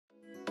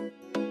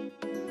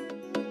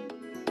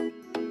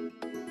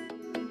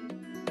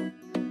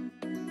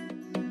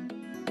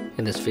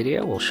In this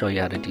video, we'll show you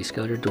how to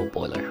descale your dual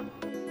boiler.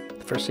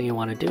 The first thing you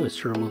want to do is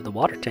to remove the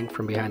water tank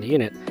from behind the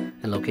unit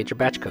and locate your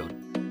batch code.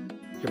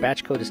 Your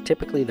batch code is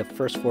typically the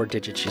first 4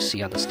 digits you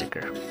see on the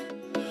sticker.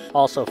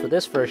 Also, for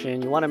this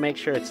version, you want to make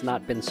sure it's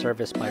not been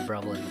serviced by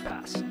Breville in the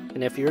past.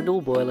 And if your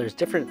dual boiler is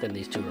different than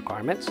these 2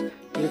 requirements, you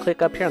can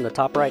click up here in the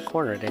top right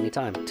corner at any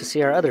time to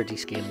see our other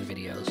descaling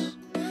videos.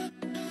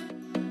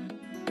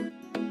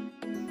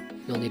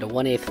 You'll need a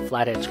 1/8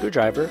 flathead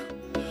screwdriver,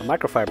 a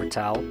microfiber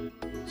towel,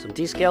 some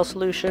descale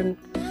solution,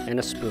 and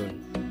a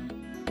spoon.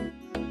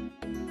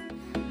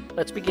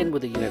 Let's begin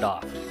with the unit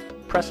off.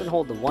 Press and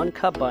hold the 1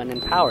 cup button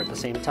and power at the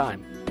same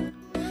time.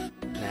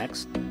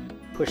 Next,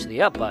 push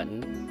the up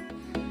button,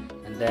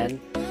 and then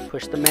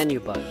push the menu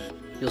button.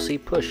 You'll see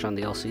push on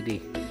the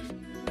LCD.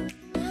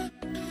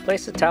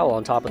 Place the towel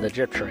on top of the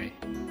drip tray.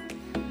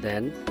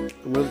 Then,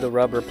 remove the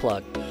rubber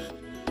plug.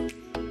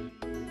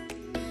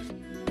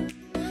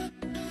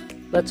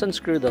 Let's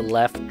unscrew the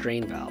left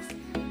drain valve.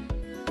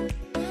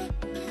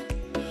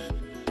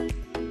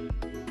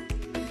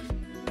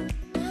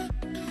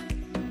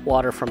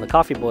 Water from the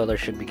coffee boiler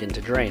should begin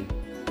to drain.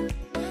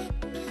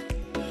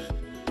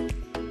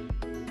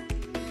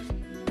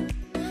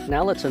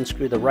 Now let's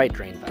unscrew the right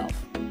drain valve.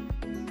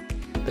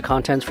 The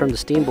contents from the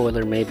steam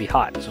boiler may be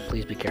hot, so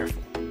please be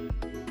careful.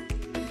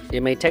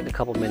 It may take a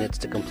couple minutes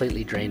to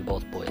completely drain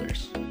both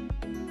boilers.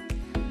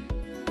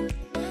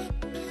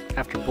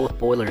 After both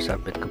boilers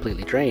have been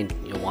completely drained,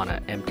 you'll want to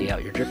empty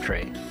out your drip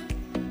tray.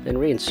 Then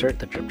reinsert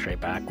the drip tray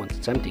back once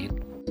it's emptied,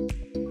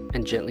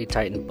 and gently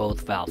tighten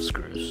both valve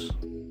screws.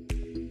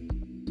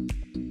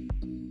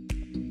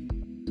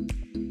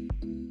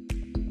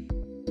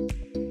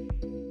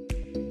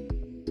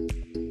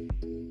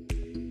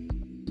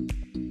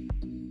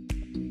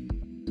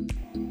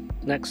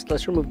 Next,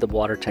 let's remove the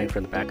water tank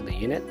from the back of the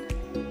unit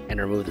and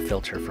remove the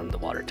filter from the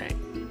water tank.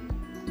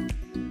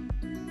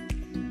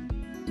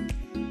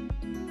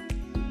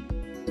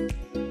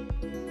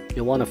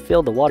 You'll want to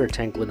fill the water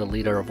tank with 1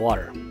 liter of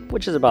water,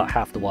 which is about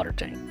half the water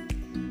tank.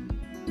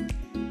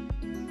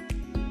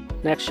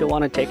 Next, you'll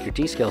want to take your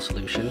descale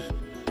solution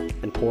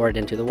and pour it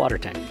into the water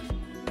tank.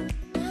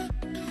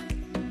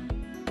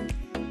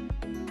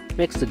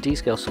 Mix the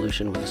descale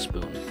solution with a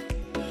spoon.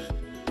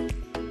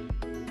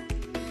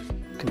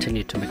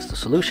 Continue to mix the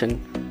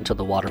solution until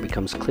the water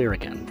becomes clear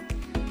again.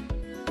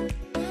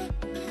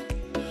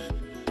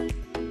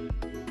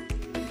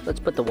 Let's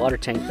put the water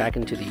tank back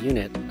into the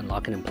unit and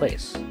lock it in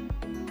place.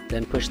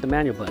 Then push the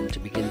manual button to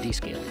begin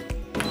descaling.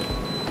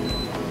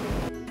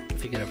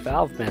 If you get a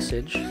valve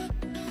message,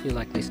 you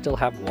likely still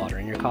have water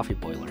in your coffee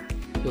boiler.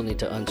 You'll need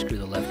to unscrew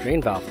the left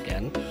drain valve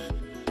again,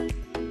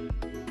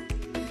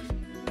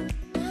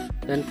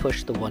 then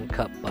push the 1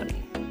 cup button.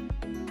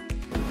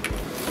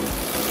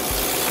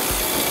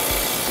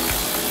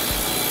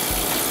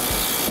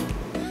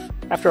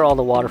 After all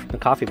the water from the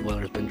coffee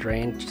boiler has been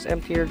drained, just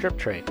empty your drip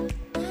tray.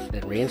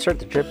 Then reinsert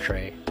the drip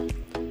tray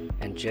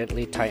and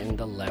gently tighten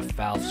the left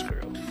valve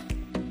screw.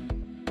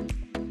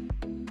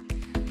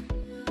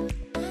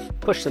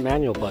 Push the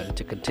manual button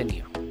to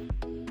continue.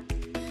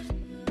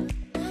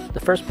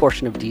 The first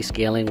portion of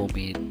descaling will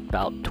be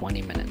about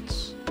 20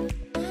 minutes.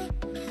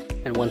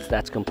 And once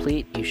that's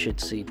complete, you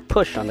should see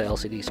push on the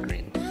LCD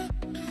screen.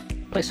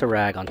 Place a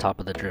rag on top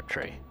of the drip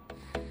tray.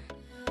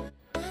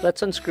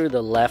 Let's unscrew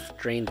the left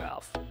drain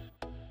valve.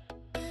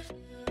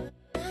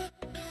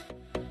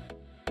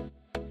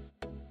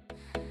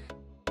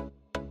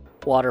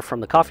 Water from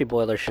the coffee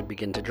boiler should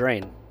begin to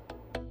drain.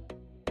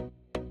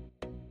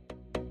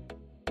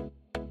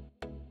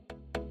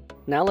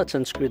 Now let's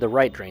unscrew the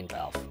right drain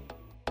valve.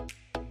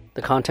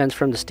 The contents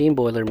from the steam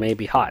boiler may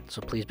be hot,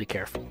 so please be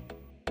careful.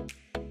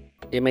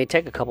 It may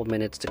take a couple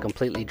minutes to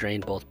completely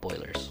drain both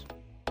boilers.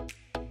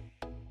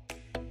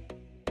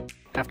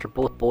 After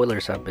both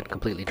boilers have been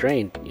completely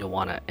drained, you'll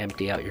want to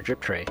empty out your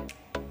drip tray.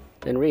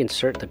 Then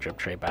reinsert the drip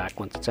tray back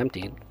once it's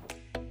emptied,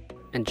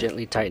 and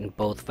gently tighten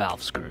both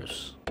valve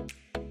screws.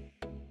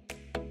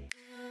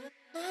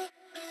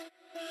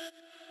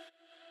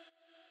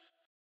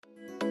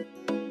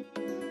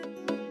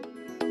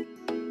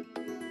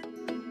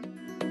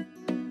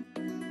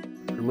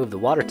 Remove the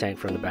water tank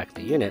from the back of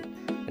the unit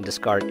and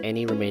discard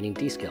any remaining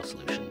descale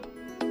solution.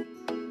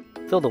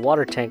 Fill the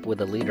water tank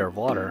with 1 liter of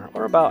water,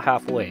 or about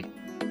halfway.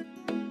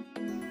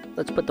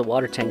 Let's put the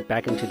water tank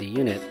back into the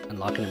unit and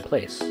lock it in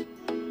place.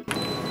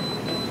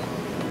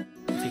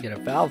 If you get a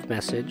valve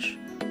message,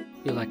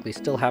 you likely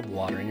still have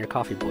water in your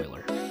coffee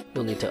boiler.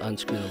 You'll need to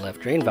unscrew the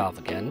left drain valve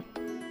again,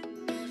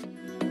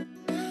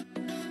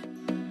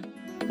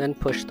 then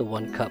push the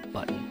 1 cup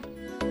button.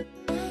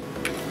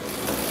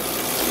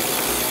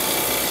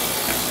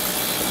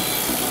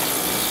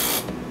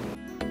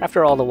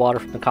 After all the water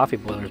from the coffee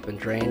boiler has been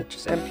drained,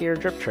 just empty your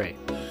drip tray.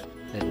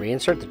 Then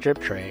reinsert the drip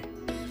tray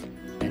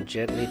and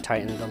gently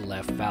tighten the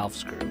left valve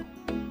screw.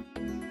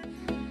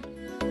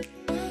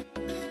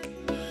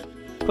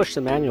 Push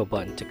the manual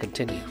button to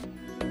continue.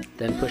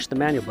 Then push the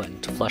manual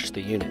button to flush the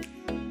unit.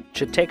 It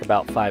should take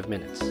about 5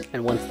 minutes,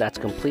 and once that's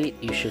complete,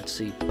 you should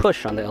see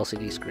push on the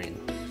LCD screen.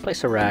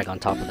 Place a rag on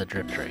top of the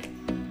drip tray.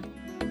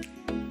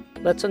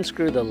 Let's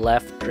unscrew the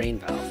left drain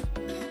valve.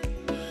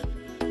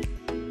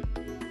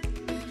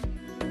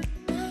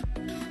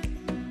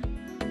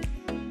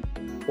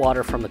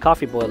 Water from the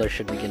coffee boiler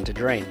should begin to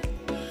drain.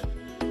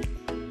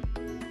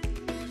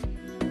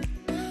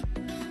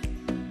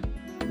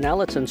 Now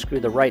let's unscrew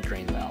the right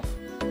drain valve.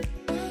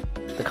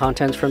 The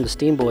contents from the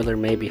steam boiler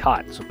may be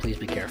hot, so please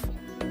be careful.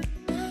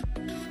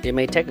 It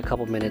may take a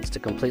couple minutes to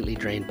completely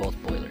drain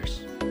both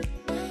boilers.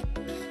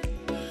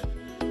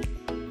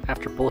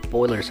 After both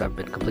boilers have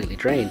been completely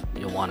drained,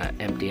 you'll want to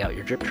empty out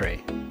your drip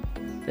tray.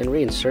 Then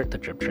reinsert the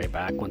drip tray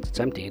back once it's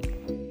emptied,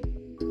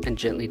 and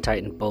gently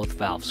tighten both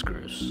valve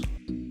screws.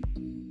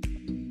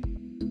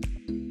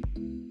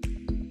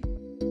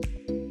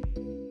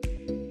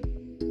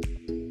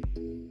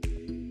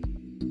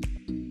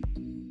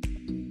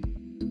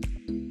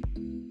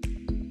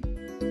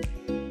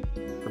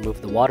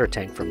 Remove the water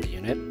tank from the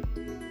unit,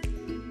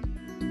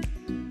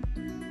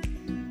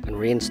 and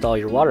reinstall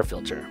your water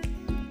filter.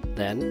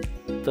 Then,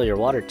 fill your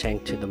water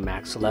tank to the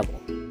max level.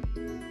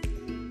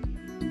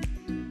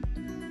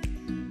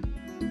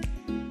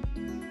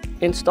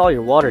 Install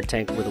your water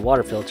tank with a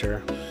water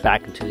filter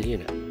back into the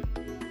unit,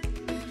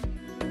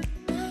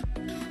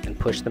 and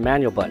push the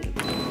manual button.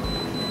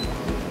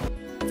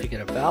 If you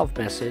get a valve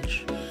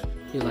message,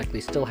 you likely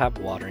still have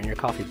water in your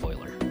coffee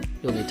boiler.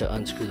 You'll need to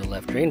unscrew the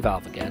left drain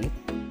valve again,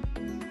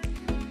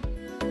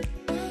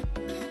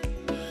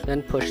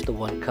 then push the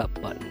 1 cup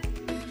button.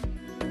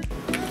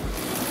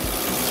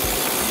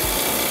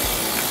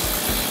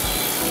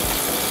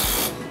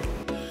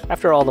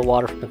 After all the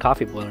water from the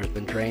coffee boiler has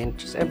been drained,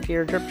 just empty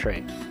your drip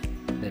tray.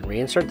 Then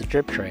reinsert the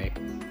drip tray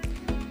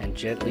and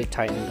gently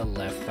tighten the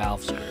left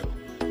valve screw.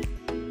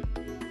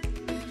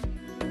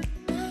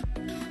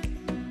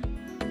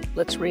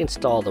 Let's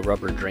reinstall the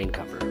rubber drain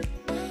cover.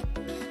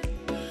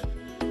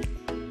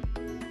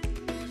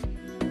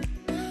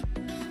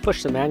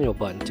 Push the manual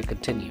button to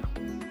continue.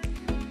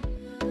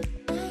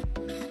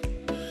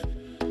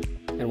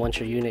 And once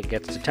your unit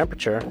gets to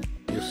temperature,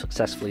 you've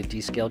successfully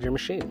descaled your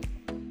machine.